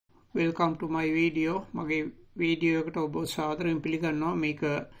Welcome to my video. මගේ video එකට ඔබ සාදරයෙන් පිළිගන්නවා. මේක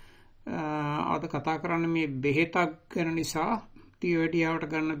අද කතා කරන්නේ මේ බෙහෙතක් ගැන නිසා, තියවැඩියාවට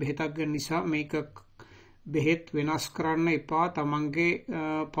ගන්න බෙහෙතක් ගැන නිසා මේක බෙහෙත් වෙනස් කරන්න එපා. තමන්ගේ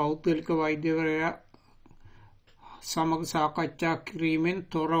පෞද්ගලික වෛද්‍යවරයා සමග සාකච්ඡා කිරීමෙන්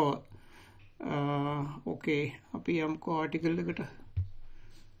තොරව. ඕකේ, අපි යමුකෝ ආටිකල් එකට.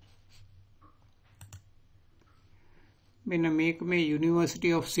 මෙන්න මේක මේ University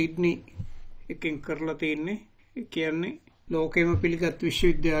of Sydney එකෙන් කරලා තියෙන්නේ. ඒ කියන්නේ ලෝකෙම පිළිගත්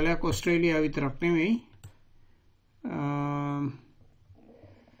විශ්වවිද්‍යාලයක්, ඕස්ට්‍රේලියාව විතරක් නෙමෙයි.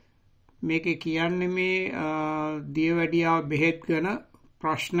 මේකේ කියන්නේ මේ දියවැඩියා බෙහෙත් ගැන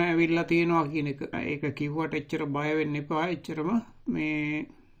ප්‍රශ්න ඇවිල්ලා තියෙනවා කියන එක. ඒක කිව්වට එච්චර බය වෙන්න එපා. එච්චරම මේ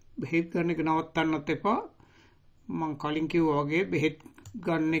බෙහෙත් ගන්න එක නවත්තන්නත් එපා. මම කලින් කිව්වා වගේ බෙහෙත්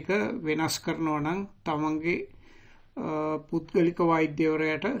ගන්න එක වෙනස් කරනවා නම් තමන්ගේ පුද්ගලික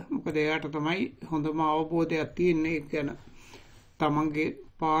වෛද්‍යවරයාට, මොකද එයාට තමයි හොඳම අවබෝධයක් තියෙන්නේ ඒක ගැන, තමන්ගේ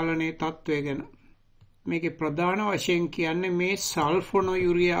පාලනයේ තත්ත්වය ගැන. මේකේ ප්‍රධාන වශයෙන් කියන්නේ මේ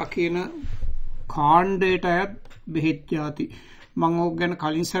සල්ෆොනොයුරියා කියන කාණ්ඩයට අයත් බෙහෙත් ಜಾති. මම ඕක ගැන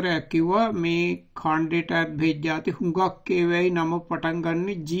කලින් සැරයක් කිව්වා. මේ කාණ්ඩයට අයත් බෙහෙත් ಜಾති හුඟක් ඒවයි නම පටන්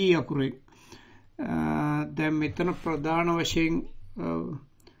ගන්නෙ G අකුරෙන්. දැන් මෙතන ප්‍රධාන වශයෙන්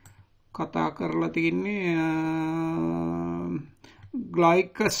කතා කරලා තින්නේ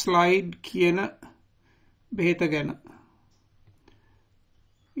Gliclazide කියන බෙහෙත ගැන.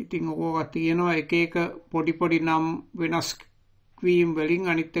 ඉතින් ඕවා තියෙනවා එක එක පොඩි නම් වෙනස් වීම් වලින්.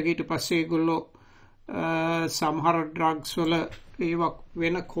 අනිත් එක ඊට පස්සේ ඒගොල්ලෝ සමහර ඩ්‍රග්ස් වල ඒවා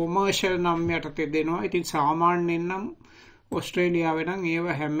වෙන කොමර්ෂල් නම් යටතේ දෙනවා. ඉතින් සාමාන්‍යයෙන් නම් ඕස්ට්‍රේලියාවේ නම් ඒව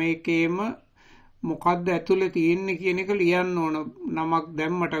හැම එකේම මොකද්ද ඇතුලේ තියෙන්නේ කියන එක ලියන්න ඕන, නමක්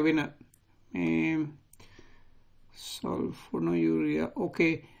දැම්මට වෙන. sulfonylurea.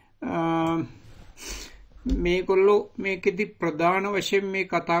 ඕකේ, මේගොල්ලෝ මේකෙදි ප්‍රධාන වශයෙන් මේ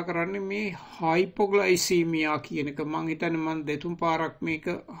කතා කරන්නේ මේ hypoglycemia කියන එක. මම හිතන්නේ මම දෙතුන් පාරක් මේක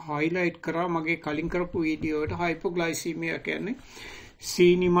highlight කරා මගේ කලින් කරපු වීඩියෝ එකට. hypoglycemia කියන්නේ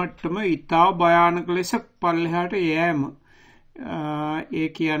සීනි මට්ටම ඉතා භයානක ලෙස පල්ලෙහාට යෑම. ඒ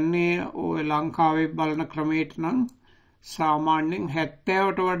කියන්නේ ඔය ලංකාවේ බලන ක්‍රමයට නම් සාමාන්‍යයෙන්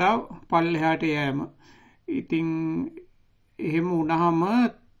 70ට වඩා පල්ලෙහාට යෑම. ඉතින් එහෙම වුණාම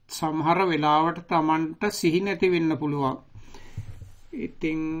සමහර වෙලාවට Tamanට සිහි නැති වෙන්න පුළුවන්.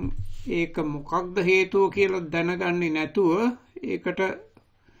 ඉතින් ඒක මොකක්ද හේතුව කියලා දැනගන්නේ නැතුව ඒකට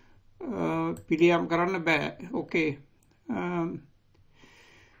පිළියම් කරන්න බෑ. ඕකේ.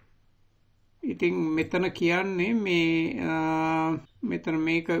 ඉතින් මෙතන කියන්නේ මෙතන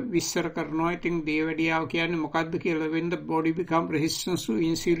මේක විස්තර කරනවා. ඉතින් දියවැඩියාව කියන්නේ මොකක්ද කියලා. when the body become resistant to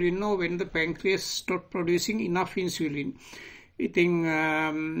insulin or when the pancreas stop producing enough insulin. ඉතින්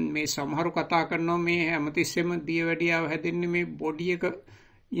මේ සමහරු කතා කරනවා මේ හැමතිස්සෙම දියවැඩියාව හැදෙන්නේ මේ බොඩි එක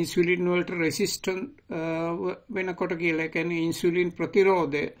ඉන්සුලින් වලට රෙසිස්ටන්ට් වෙනකොට කියලා. ඒ කියන්නේ ඉන්සුලින්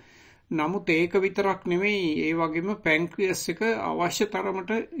ප්‍රතිරෝධය. නමුත් ඒක විතරක් නෙමෙයි, ඒ වගේම පැන්ක්‍රියස් එක අවශ්‍ය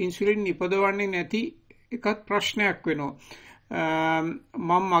තරමට ඉන්සුලින් නිපදවන්නේ නැති එකත් ප්‍රශ්නයක් වෙනවා.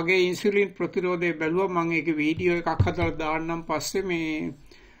 මම මගේ ඉන්සුලින් ප්‍රතිරෝධය බැලුවා. මම ඒකේ වීඩියෝ එකක් හදලා දාන්නම් පස්සේ. මේ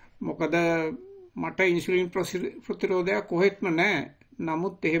මොකද මට ඉන්සුලින් ප්‍රතිරෝධයක් කොහෙත්ම නැහැ.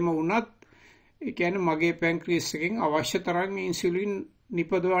 නමුත් එහෙම වුණත් ඒ කියන්නේ මගේ පැන්ක්‍රියස් එකෙන් අවශ්‍ය තරම් ඉන්සුලින්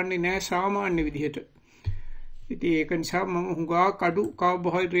නිපදවන්නේ නැහැ සාමාන්‍ය විදිහට. ඉතින් ඒක නිසා මම හුඟා කඩු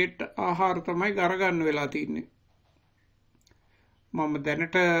කාබෝහයිඩ්‍රේට් ආහාර තමයි ගන්න වෙලා තින්නේ. මම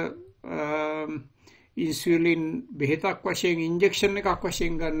දැනට ඉන්සුලින් බෙහෙතක් වශයෙන්, ඉන්ජෙක්ෂන් එකක්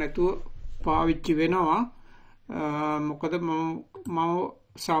වශයෙන් ගන්න නැතුව පාවිච්චි වෙනවා. මොකද මම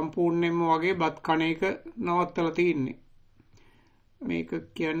සම්පූර්ණයෙන්ම වගේ බත් කන එක නවත්තලා තින්නේ. මේක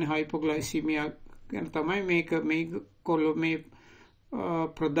කියන්නේ hypoglycemia ගැන තමයි. මේකොල්ලෝ මේ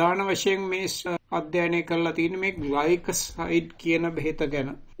ප්‍රධාන වශයෙන් මේ අධ්‍යයනය කරලා තියෙන මේ Gliclazide කියන බෙහෙත ගැන.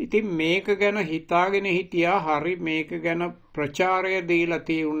 ඉතින් මේක ගැන හිතාගෙන හිටියා හරි, මේක ගැන ප්‍රචාරය දීලා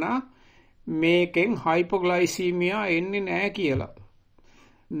තියුණා මේකෙන් hypoglycemia එන්නේ නැහැ කියලා.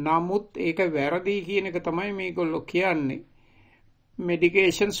 නමුත් ඒක වැරදි කියන එක තමයි මේගොල්ලෝ කියන්නේ.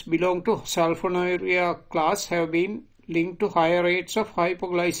 Medications belong to sulfonylurea class have been linked to higher rates of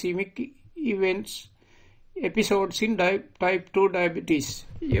hypoglycemic episodes in type 2 diabetes.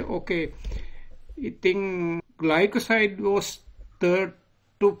 Yeah, okay. I think glycoside was thought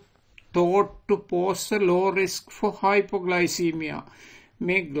to pose a low risk for hypoglycemia.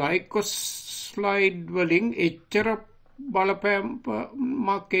 මේ glycoside වලින් එච්චර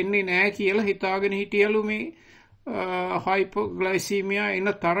බලපෑමක් එන්නේ නැහැ කියලා හිතාගෙන හිටියලු මේ hypoglycemia එන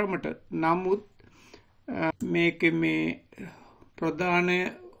තරමට. නමුත් මේකේ මේ ප්‍රධාන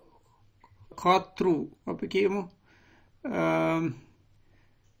කතෘ අපි කියමු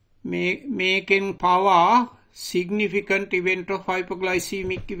මේකෙන් පවා significant event of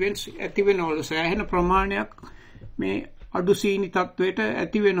hypoglycemic events ඇති වෙනවලු සෑහෙන ප්‍රමාණයක් මේ අඩු සීනි තත්වයට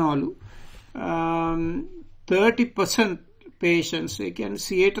ඇති වෙනවලු 30% patients ඒ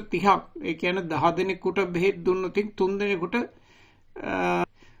කියන්නේ 30ක් ඒ කියන්නේ 10 දෙනෙකුට බෙහෙත් දුන්නොත් 3 දෙනෙකුට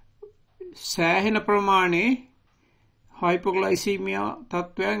සෑහෙන ප්‍රමාණයේ hypoglycemia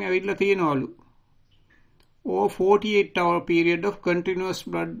තත්වයන් ඇවිල්ලා තියෙනවලු or 48-hour period of continuous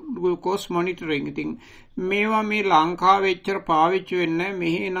blood glucose monitoring. ඉතින් මේවා මේ ලංකාවේ එච්චර පාවිච්චි වෙන්නේ නැහැ.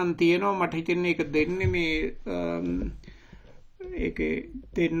 මෙහි නම් තියෙනවා මට හිතෙන්නේ ඒක දෙන්නේ මේ ඒකේ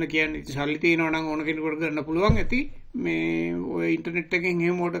දෙන්න කියන්නේ සල්ලි තියෙනවා නම් ඕන කෙනෙකුට ගන්න පුළුවන් ඇති. මේ ඔය ඉන්ටර්නෙට් එකෙන්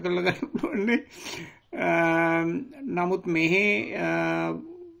එහෙම ඕඩර් කරලා ගන්න පුළුවන් නේ. නමුත් මෙහි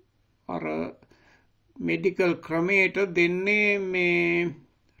අර මෙඩිකල් ක්‍රමයට දෙන්නේ මේ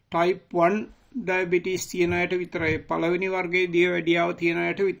type 1 diabetes තියෙන අයට විතරයි පළවෙනි වර්ගයේ දියවැඩියාව තියෙන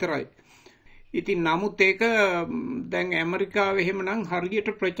අයට විතරයි. ඉතින් නමුත් ඒක දැන් ඇමරිකාවේ එහෙමනම් හරියට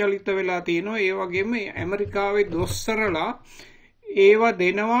ප්‍රචලිත වෙලා තියෙනවා. ඒ වගේම ඇමරිකාවේ දොස්තරලා ඒවා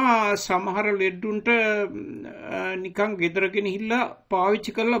දෙනවා සමහර ලෙඩුන්ට නිකන් ගෙදර ගෙනහිල්ලා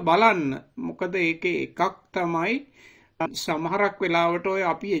පාවිච්චි කරලා බලන්න. මොකද ඒකේ එකක් තමයි සමහරක් වෙලාවට ඔය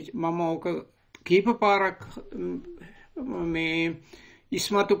අපි මම ඕක කීප පාරක් මේ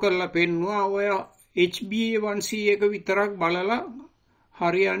ඉස්මතු කරලා පෙන්නවා ඔය HbA1c එක විතරක් බලලා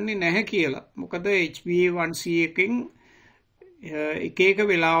හරියන්නේ නැහැ කියලා. මොකද HbA1c එකෙන් එක එක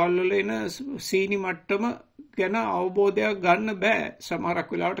වෙලාවල් වල එන සීනි මට්ටම ගැන අවබෝධයක් ගන්න බෑ. සමහරක්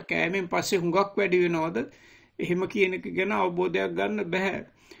වෙලාවට කෑමෙන් පස්සේ හුඟක් වැඩි වෙනවද එහෙම කියන එක ගැන අවබෝධයක් ගන්න බෑ.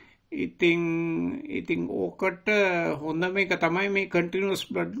 ඉතින් ඕකට හොඳම එක තමයි මේ continuous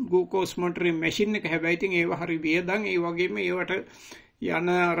blood glucose monitoring machine එක. හැබැයි ඉතින් ඒව හරි වියදම්. ඒ වගේම ඒවට යන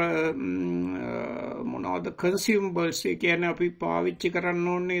අර මොනවද consumables ඒ කියන්නේ අපි පාවිච්චි කරන්න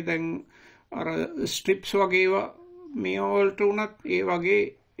ඕනේ දැන් අර strips වගේ ඒවා මේ වලට උනත් ඒ වගේ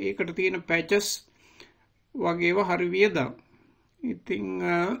ඒකට තියෙන patches වගේ ඒවා හරි වියදම්. ඉතින්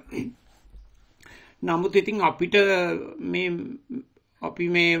නමුත් ඉතින් අපිට මේ අපි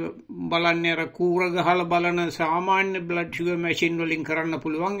මේ බලන්නේ අර කූර ගහලා බලන සාමාන්‍ය blood sugar machine වලින් කරන්න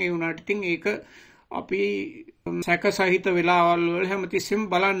පුළුවන්. ඒ වුණාට ඉතින් ඒක අපි සැක සහිත වෙලාවල් වල හැමතිස්සෙම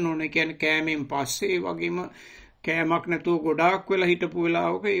බලන්න ඕනේ. කියන්නේ කෑමෙන් පස්සේ ඒ වගේම කෑමක් නැතුව ගොඩාක් වෙලා හිටපු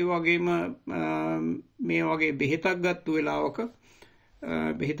වෙලාවක ඒ වගේම මේ වගේ බෙහෙතක් ගත්තු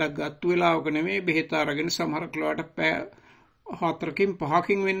වෙලාවක නෙමෙයි බෙහෙත අරගෙන සමහර කලවට පැය 4කින්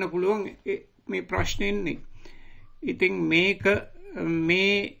 5කින් වෙන්න පුළුවන් මේ ප්‍රශ්නේ ඉන්නේ. ඉතින්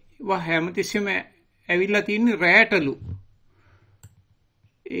මේවා හැමතිස්සෙම ඇවිල්ලා තින්නේ රැටලු.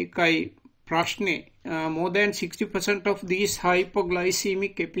 ඒකයි ප්‍රශ්නේ. More than 60% of these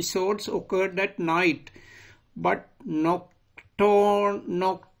hypoglycemic episodes occurred at night, but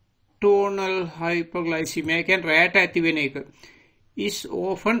nocturnal hypoglycemia can රැට ඇති වෙන එක is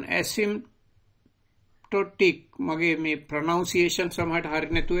often asymptotic. මගේ මේ pronunciation සමහරට හරි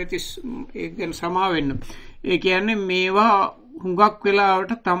නැතුව ඇති ඒක ගැන සමා වෙන්න. ඒ කියන්නේ මේවා හුඟක්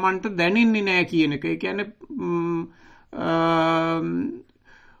වෙලාවට Tamanට දැනෙන්නේ නැහැ කියන එක. ඒ කියන්නේ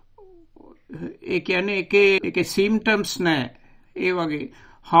ඒ කියන්නේ ඒකේ symptoms නැහැ. ඒ වගේ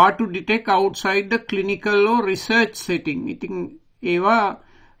hard to detect outside the clinical or research setting. ඉතින් ඒවා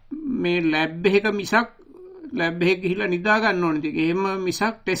මේ lab එකක මිසක් lab එකේ ගිහිල්ලා නිදා ගන්න ඕනේ. ඉතින් එහෙම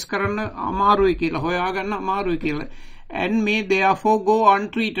මිසක් ටෙස්ට් කරන්න අමාරුයි කියලා හොයා ගන්න අමාරුයි කියලා. and may therefore go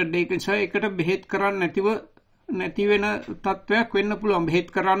untreated. ඒක නිසා ඒකට බෙහෙත් කරන්න නැති වෙන තත්වයක් වෙන්න පුළුවන්. බෙහෙත්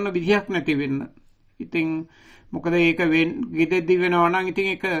කරන්න විදිහක් නැති වෙන්න. ඉතින් මොකද ඒක ගෙදෙද්දි වෙනවා නම් ඉතින්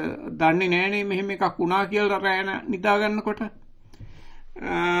ඒක දන්නේ නැහනේ මෙහෙම එකක් වුණා කියලා රැන නිදා ගන්නකොට.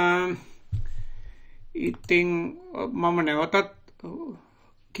 ඉතින් මම නැවතත්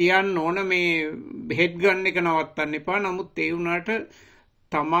කියන්න ඕන මේ බෙහෙත් ගන්න එක නවත්තන්න එපා. නමුත් ඒ වුණාට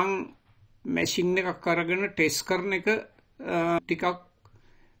තමන් මැෂින් එකක් අරගෙන ටෙස්ට් කරන එක ටිකක්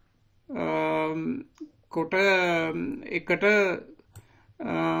කොට එකට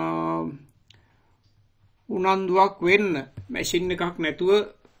උනන්දුවක් වෙන්න. මැෂින් එකක් නැතුව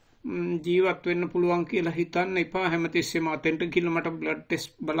ජීවත් වෙන්න පුළුවන් කියලා හිතන්න එපා. හැමතිස්සෙම අතෙන්ට ගිහලා මට බ්ලඩ්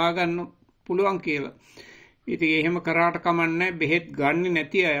ටෙස්ට් බලා ගන්න පුළුවන් කියලා. ඉතින් එහෙම කරාට කමන්නේ බෙහෙත් ගන්නෙ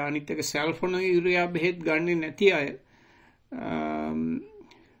නැති අය. අනිත් එක සල්ෆොනොයුරියා බෙහෙත් ගන්නෙ නැති අය.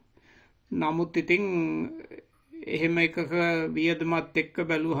 නමුත් ඉතින් එහෙම එකක වියදමත් එක්ක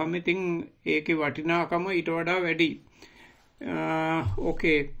බැලුවහම ඉතින් ඒකේ වටිනාකම ඊට වඩා වැඩි.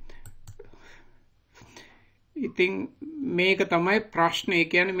 ඕකේ. ඉතින් මේක තමයි ප්‍රශ්නේ.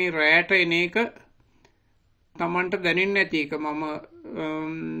 කියන්නේ මේ රැට එන එක Tamanට දැනෙන්නේ නැති එක. මම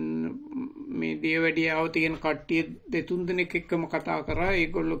දියවැඩියාව තියෙන කට්ටිය දෙතුන් දෙනෙක් එක්කම කතා කරා.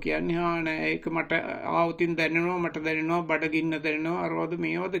 ඒගොල්ලෝ කියන්නේ නෑ ඒක මට ආවතින් දැනෙනවා, මට දැනෙනවා, බඩගින්න දැනෙනවා, අරවද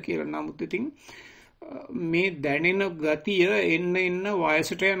මේවද කියලා. නමුත් ඉතින් මේ දැනෙන ගතිය එන්න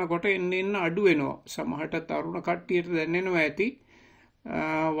වයසට යනකොට එන්න අඩු වෙනවා. සමහරට තරුණ කට්ටියට දැනෙනවා ඇති.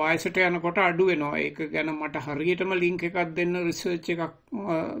 වයසට යනකොට අඩු වෙනවා. ඒක ගැන මට හරියටම ලින්ක් එකක් දෙන්න රිසර්ච් එකක්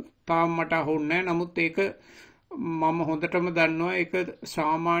තාම මට අහුන්නේ නැහැ. නමුත් ඒක මම හොඳටම දන්නවා. ඒක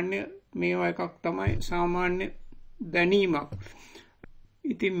සාමාන්‍ය මේවා එකක් තමයි, සාමාන්‍ය දැනීමක්.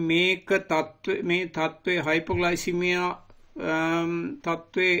 ඉතින් මේ තත්ත්වයේ hypoglycemia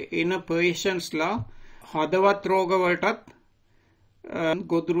තත්ත්වයේ එන patientsලා හදවත් රෝග වලටත්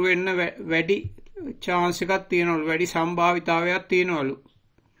ගොදුරු වෙන්න වැඩි chance එකක් තියෙනවලු, වැඩි සම්භාවිතාවයක් තියෙනවලු,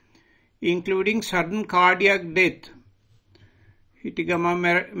 including sudden cardiac death, හිටි ගමන්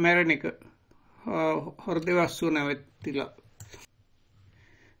මැරෙන එක, හෘද වස්තුව නැවතිලා.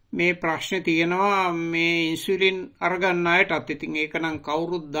 මේ ප්‍රශ්නේ තියෙනවා මේ ඉන්සුලින් අරගන්න අයටත්. ඉතින් ඒක නම්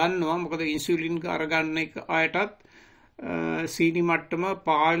කවුරුත් දන්නවා. මොකද ඉන්සුලින් අරගන්න අයටත් සීනි මට්ටම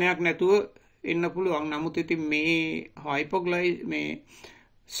පාලනයක් නැතුව එන්න පුළුවන්. නමුත් ඉතින් මේ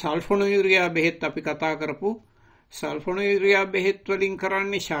sulfonylurea බෙහෙත් අපි කතා කරපු sulfonylurea බෙහෙත් වලින්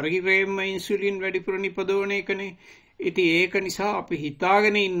කරන්නේ ශරීරයෙන්ම ඉන්සුලින් වැඩිපුර නිපදවන එකනේ. ඉතින් ඒක නිසා අපි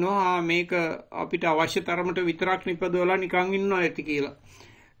හිතාගෙන ඉන්නවා මේක අපිට අවශ්‍ය තරමට විතරක් නිපදවලා නිකන් ඉන්නවා ඇති කියලා.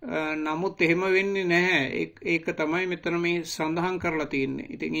 නමුත් එහෙම වෙන්නේ නැහැ. ඒක තමයි මෙතන මේ සඳහන් කරලා තියෙන්නේ.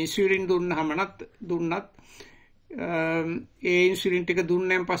 ඉතින් ඉන්සුලින් දුන්නත් ඒ ඉන්සුලින් ටික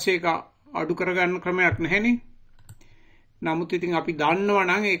දුන්නන් පස්සේ ඒක අඩු කරගන්න ක්‍රමයක් නැහැනේ. නමුත් ඉතින් අපි දන්නවා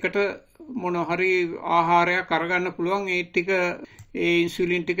නම් ඒකට මොන හරි ආහාරයක් අරගන්න පුළුවන්. ඒ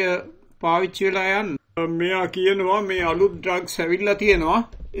ඉන්සුලින් ටික පාවිච්චි වෙලා යන්න. මෙයා කියනවා මේ අලුත් ඩ්‍රග්ස් ඇවිල්ලා තියෙනවා.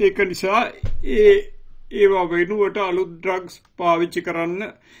 ඒක නිසා ඒවා වෙනුවට අලුත් ඩ්‍රග්ස් පාවිච්චි කරන්න.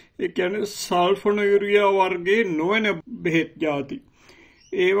 ඒ කියන්නේ සල්ෆොනයුරියා වර්ගයේ නොවන බෙහෙත් ಜಾති.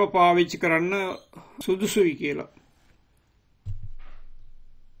 ඒවා පාවිච්චි කරන්න සුදුසුයි කියලා.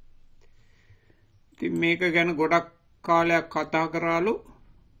 ඉතින් මේක ගැන ගොඩක් කාලයක් කතා කරාලු.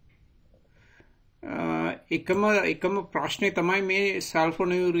 එකම ප්‍රශ්නේ තමයි මේ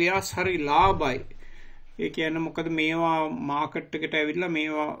සල්ෆොනයුරියාස් හරි ලාභයි. ඒ කියන්නේ මොකද මේවා මාකට් එකට ඇවිල්ලා,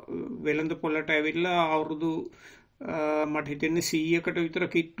 මේවා වෙළඳ පොළට ඇවිල්ලා අවුරුදු මට හිතෙන්නේ 100කට විතර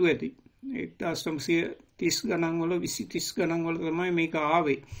කිට්ටු ඇති. 1930 ගණන් වල 20-30 ගණන් වල තමයි මේක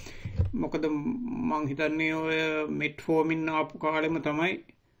ආවේ. මොකද මං හිතන්නේ ඔය මෙට්ෆෝමින් ආපු කාලෙම තමයි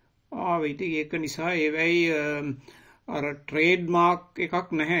ආවේ. ඉතින් ඒක නිසා ඒවයි අර ට්‍රේඩ් මාක් එකක්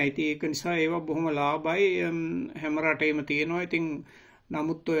නැහැ. ඉතින් ඒක නිසා ඒවා බොහොම ලාභයි. හැම රටේම තියෙනවා. ඉතින්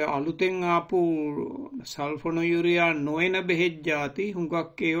නමුත් ඔය අලුතෙන් ආපු සල්ෆොනයුරියා නොවන බෙහෙත් ಜಾති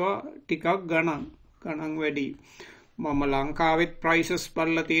හුඟක් ඒවා ටිකක් ගණන් වැඩි. මම ලංකාවෙත් ප්‍රයිසස්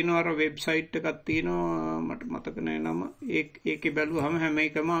බලලා තියෙනවා. අර වෙබ්සයිට් එකක් තියෙනවා, මට මතක නෑ නම. ඒකේ බැලුවම හැම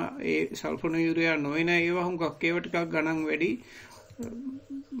එකම ඒ සල්ෆොනයුරියා නොවන ඒවා හුඟක් ඒවා ටිකක් ගණන් වැඩි.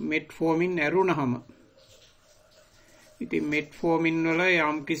 මෙට්ෆෝමින් ඇරුණහම. ඉතින් මෙට්ෆෝමින් වල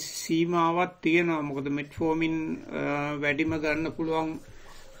යම්කිසි සීමාවක් තියෙනවා. මොකද මෙට්ෆෝමින් වැඩිම ගන්න පුළුවන්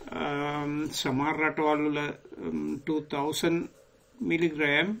සමහර රටවල් වල 2000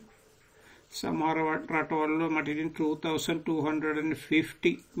 මිලිග්‍රෑම්, සමහර රටවල් වල මට ඉතින්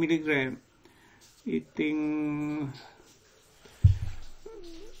 2250 මිලිග්‍රෑම්. ඉතින්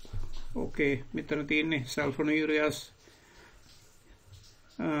ඕකේ, මෙතන තියෙන්නේ sulfonylureas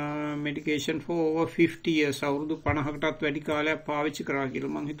medication for over 50 years, අවුරුදු 50කටත් වැඩි කාලයක් පාවිච්චි කරා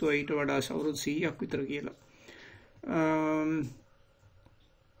කියලා. මං හිතුවා ඊට වඩා අවුරුදු 100ක් විතර කියලා.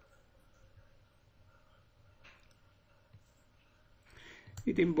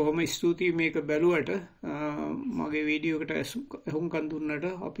 ඉතින් බොහොම ස්තුතියි මේක බැලුවට. මගේ වීඩියෝ එකට අහුම්කන් දුන්නට.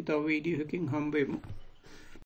 අපි තව වීඩියෝ එකකින් හම්බ වෙමු.